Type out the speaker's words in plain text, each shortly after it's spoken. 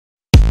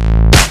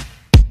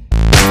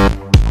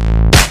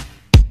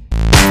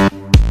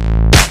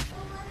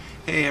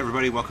Hey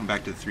everybody, welcome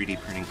back to the 3D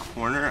Printing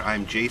Corner.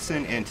 I'm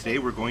Jason, and today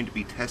we're going to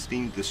be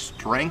testing the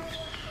strength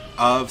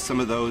of some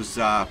of those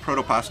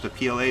Proto Pasta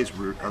PLAs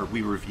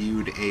we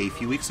reviewed a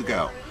few weeks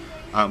ago.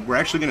 We're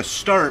actually going to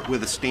start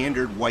with a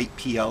standard white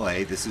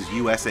PLA. This is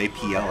USA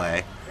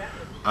PLA.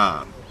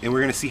 And we're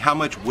going to see how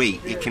much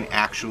weight it can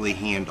actually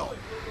handle.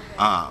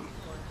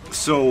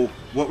 So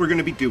what we're going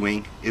to be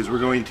doing is we're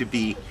going to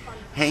be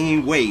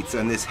hanging weights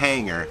on this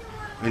hanger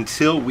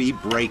until we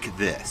break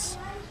this.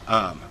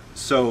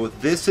 So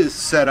this is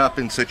set up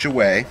in such a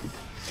way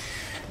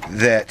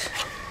that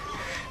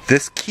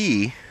this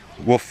key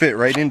will fit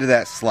right into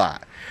that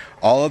slot.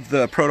 All of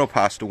the Proto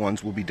Pasta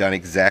ones will be done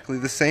exactly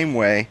the same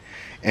way,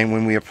 and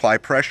when we apply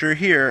pressure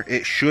here,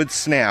 it should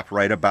snap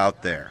right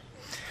about there.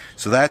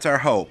 So that's our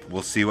hope.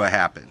 We'll see what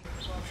happens.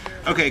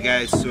 Okay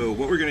guys, so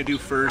what we're going to do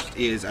first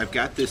is I've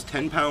got this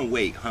 10-pound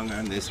weight hung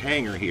on this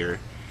hanger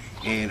here,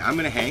 and I'm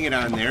going to hang it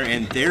on there,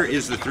 and there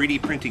is the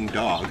 3D printing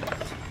dog.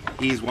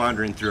 He's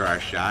wandering through our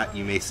shot.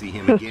 You may see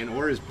him again,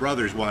 or his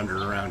brother's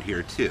wandering around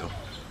here too.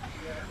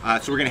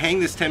 So we're going to hang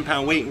this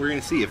 10-pound weight, and we're going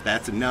to see if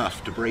that's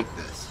enough to break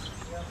this.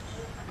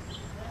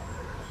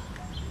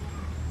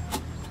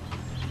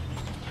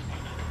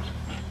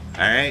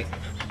 Alright,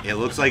 it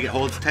looks like it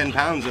holds 10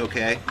 pounds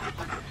okay.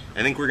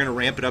 I think we're going to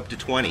ramp it up to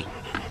 20.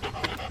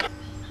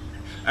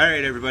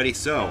 Alright everybody,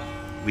 so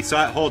we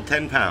saw it hold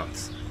 10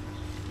 pounds.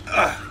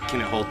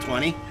 Can it hold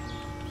 20?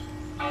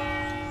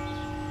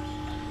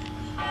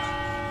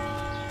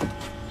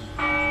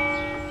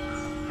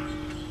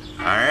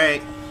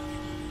 Alright,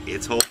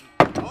 it's holding.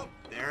 Oh,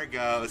 there it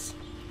goes.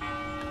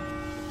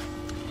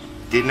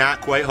 Did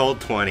not quite hold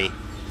 20.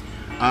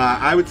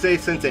 I would say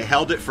since it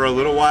held it for a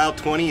little while,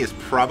 20 is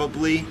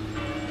probably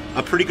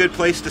a pretty good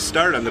place to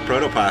start on the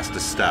Proto Pasta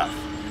stuff.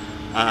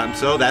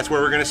 So that's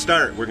where we're going to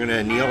start. We're going to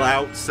anneal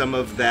out some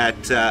of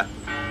that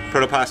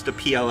Proto Pasta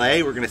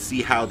PLA. We're going to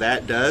see how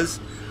that does.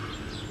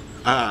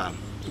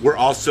 We're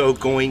also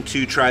going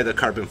to try the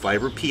carbon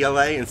fiber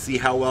PLA and see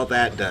how well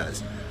that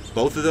does.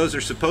 Both of those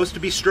are supposed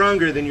to be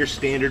stronger than your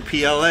standard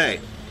PLA.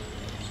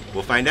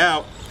 We'll find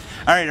out.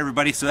 Alright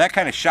everybody, so that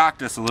kind of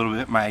shocked us a little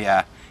bit.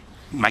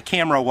 My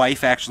camera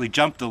wife actually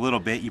jumped a little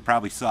bit. You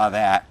probably saw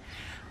that.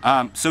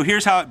 So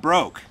here's how it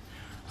broke.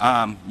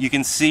 You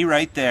can see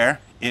right there,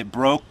 it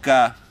broke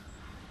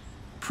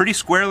pretty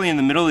squarely in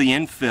the middle of the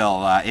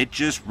infill. It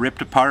just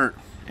ripped apart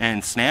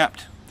and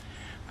snapped.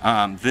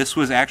 This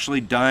was actually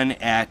done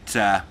at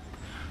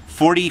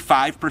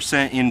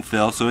 45%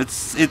 infill, so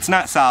it's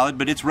not solid,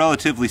 but it's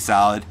relatively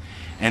solid,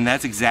 and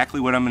that's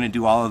exactly what I'm going to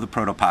do all of the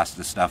Proto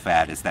Pasta stuff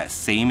at, is that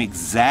same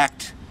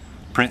exact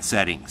print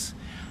settings.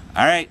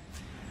 Alright,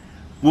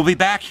 we'll be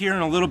back here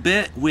in a little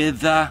bit with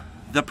the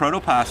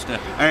Proto Pasta.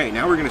 Alright,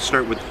 now we're going to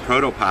start with the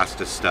Proto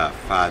Pasta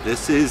stuff.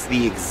 This is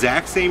the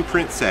exact same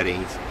print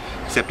settings,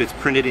 except it's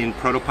printed in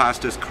Proto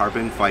Pasta's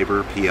carbon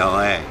fiber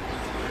PLA.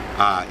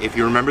 If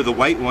you remember, the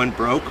white one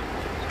broke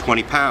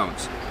 20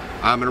 pounds.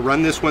 I'm going to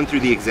run this one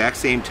through the exact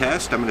same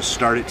test. I'm going to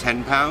start at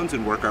 10 pounds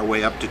and work our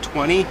way up to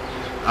 20.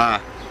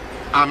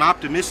 I'm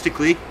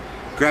optimistically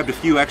grabbed a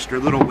few extra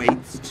little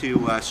weights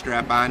to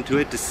strap onto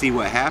it to see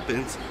what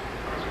happens.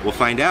 We'll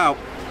find out.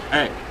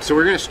 Alright, so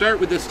we're going to start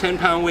with this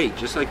 10-pound weight,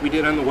 just like we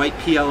did on the white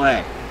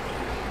PLA.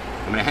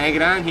 I'm going to hang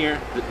it on here.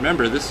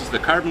 Remember, this is the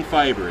carbon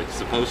fiber. It's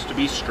supposed to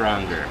be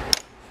stronger.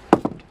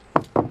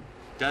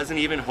 Doesn't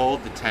even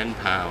hold the 10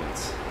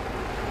 pounds.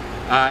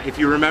 If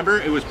you remember,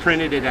 it was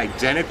printed at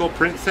identical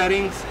print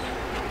settings.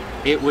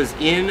 It was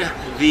in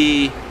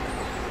the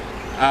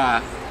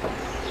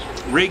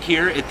rig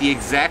here at the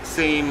exact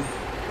same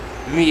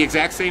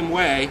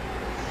way,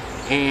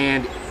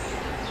 and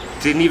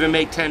didn't even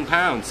make 10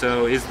 pounds.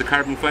 So is the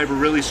carbon fiber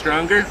really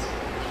stronger?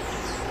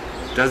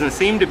 Doesn't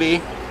seem to be.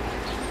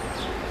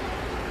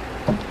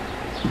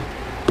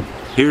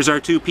 Here's our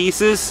two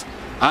pieces.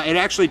 It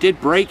actually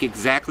did break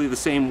exactly the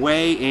same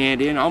way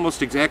and in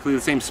almost exactly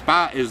the same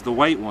spot as the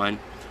white one.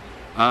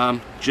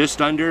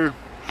 Just under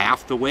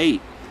half the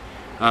weight.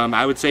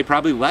 I would say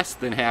probably less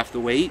than half the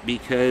weight,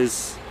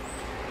 because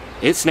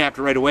it snapped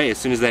right away as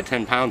soon as that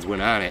 10 pounds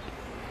went on it.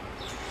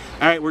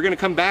 Alright, we're going to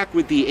come back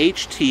with the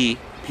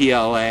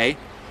HTPLA.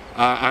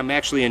 I'm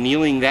actually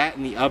annealing that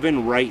in the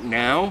oven right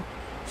now,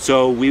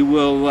 so we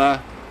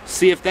will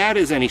see if that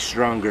is any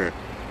stronger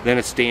than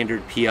a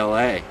standard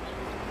PLA.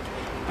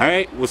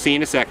 Alright, we'll see you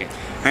in a second.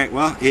 Alright,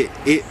 well,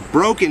 it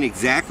broke in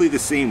exactly the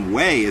same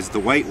way as the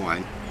white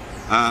one,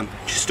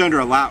 just under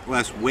a lot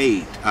less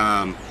weight.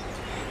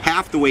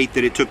 Half the weight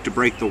that it took to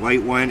break the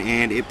white one,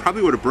 and it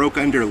probably would have broke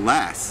under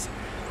less,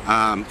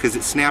 because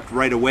it snapped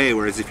right away,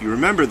 whereas if you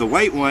remember, the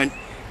white one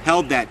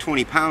held that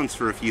 20 pounds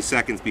for a few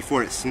seconds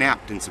before it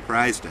snapped and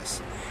surprised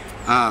us.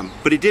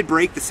 But it did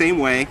break the same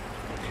way.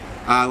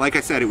 Like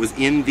I said, it was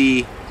in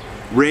the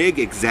rig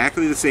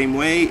exactly the same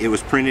way. It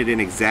was printed in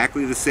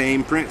exactly the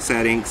same print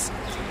settings.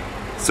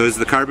 So is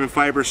the carbon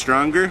fiber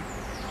stronger?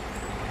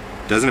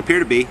 Doesn't appear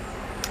to be.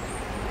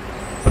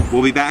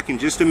 We'll be back in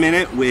just a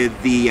minute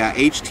with the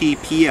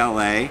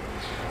HTPLA.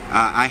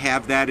 I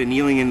have that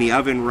annealing in the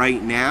oven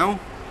right now,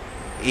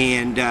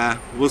 and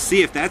we'll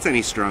see if that's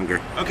any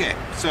stronger. Okay,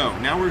 so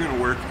now we're going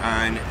to work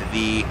on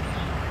the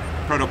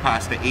Proto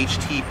Pasta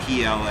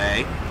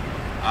HTPLA.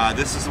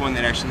 This is the one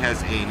that actually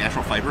has a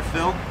natural fiber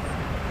fill.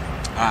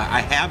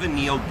 I have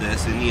annealed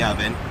this in the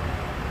oven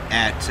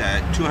at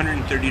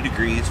 230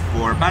 degrees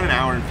for about an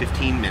hour and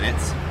 15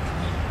 minutes.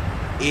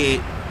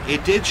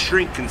 It did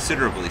shrink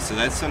considerably, so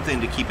that's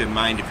something to keep in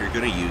mind if you're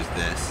going to use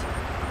this.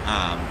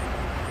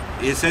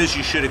 It says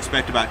you should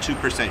expect about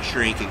 2%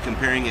 shrink, and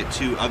comparing it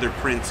to other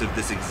prints of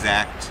this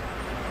exact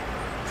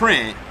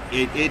print,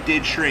 it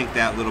did shrink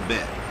that little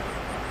bit.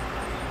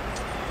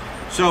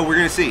 So we're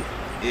going to see,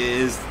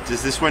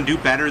 does this one do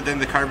better than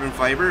the carbon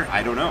fiber?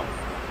 I don't know.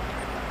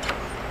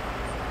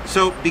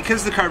 So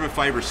because the carbon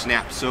fiber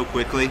snaps so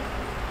quickly,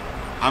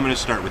 I'm going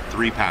to start with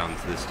 3 pounds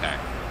this time.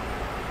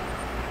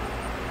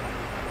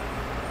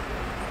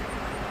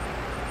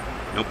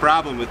 No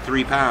problem with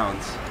 3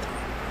 pounds.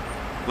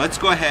 Let's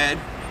go ahead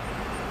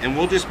and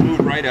we'll just move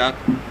right up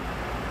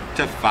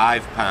to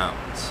 5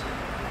 pounds.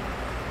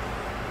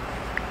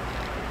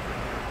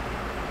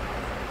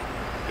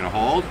 Gonna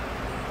hold.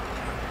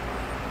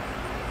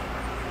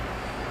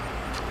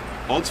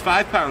 Holds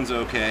 5 pounds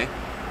okay.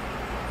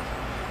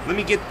 Let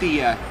me get the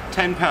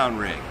 10-pound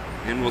rig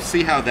and we'll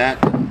see how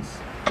that does.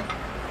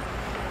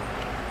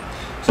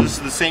 So this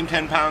is the same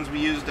 10 pounds we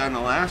used on the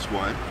last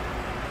one.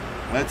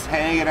 Let's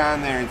hang it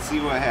on there and see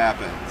what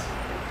happens.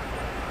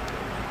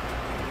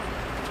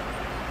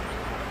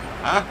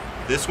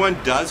 This one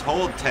does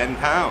hold 10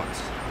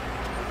 pounds.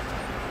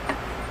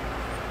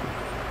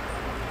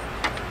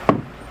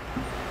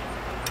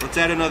 Let's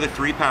add another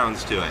 3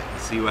 pounds to it,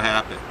 see what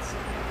happens.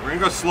 We're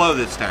gonna go slow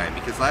this time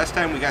because last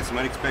time we got some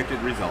unexpected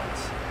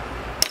results.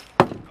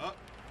 Oh,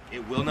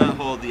 it will not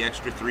hold the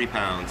extra 3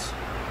 pounds.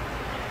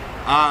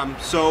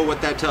 So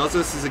what that tells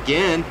us is,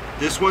 again,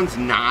 this one's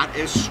not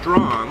as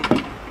strong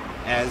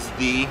as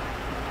the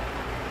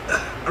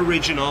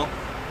original,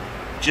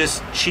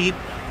 just cheap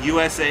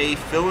USA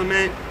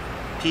filament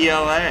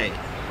PLA.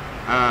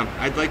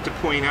 I'd like to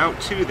point out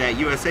too that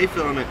USA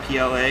filament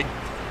PLA,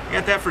 I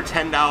got that for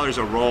 $10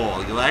 a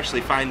roll. You'll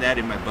actually find that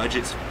in my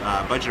budget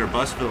or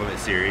bust filament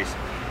series.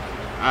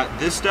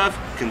 This stuff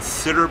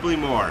considerably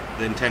more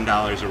than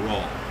 $10 a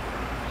roll.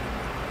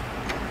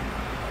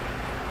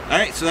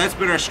 Alright, so that's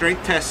been our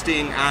strength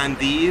testing on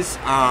these.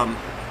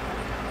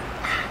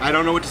 I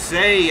don't know what to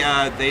say.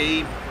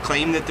 They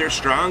claim that they're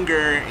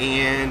stronger,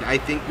 and I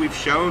think we've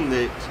shown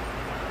that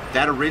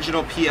that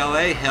original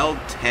PLA held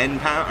 10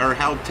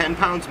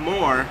 pounds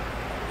more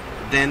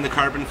than the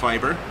carbon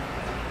fiber,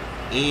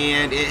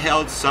 and it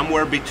held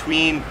somewhere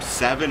between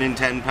 7 and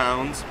 10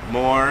 pounds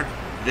more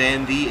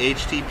than the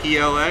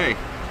HTPLA.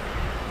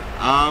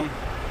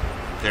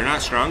 They're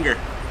not stronger.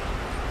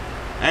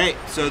 Alright,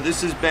 so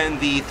this has been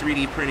the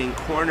 3D Printing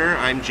Corner.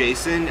 I'm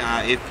Jason.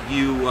 If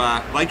you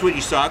liked what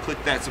you saw,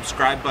 click that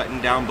subscribe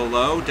button down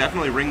below.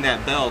 Definitely ring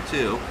that bell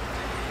too.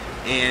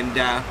 And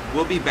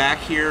we'll be back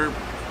here,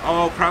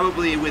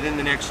 probably within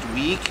the next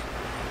week.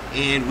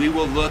 And we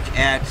will look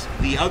at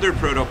the other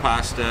Proto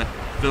Pasta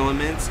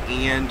filaments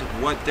and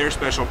what their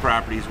special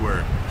properties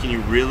were. Can you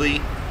really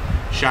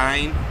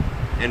shine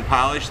and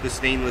polish the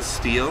stainless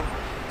steel?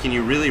 Can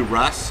you really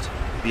rust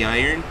the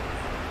iron?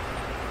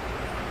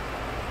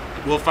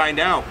 We'll find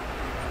out.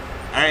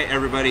 Alright,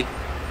 everybody.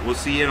 We'll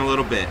see you in a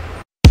little bit.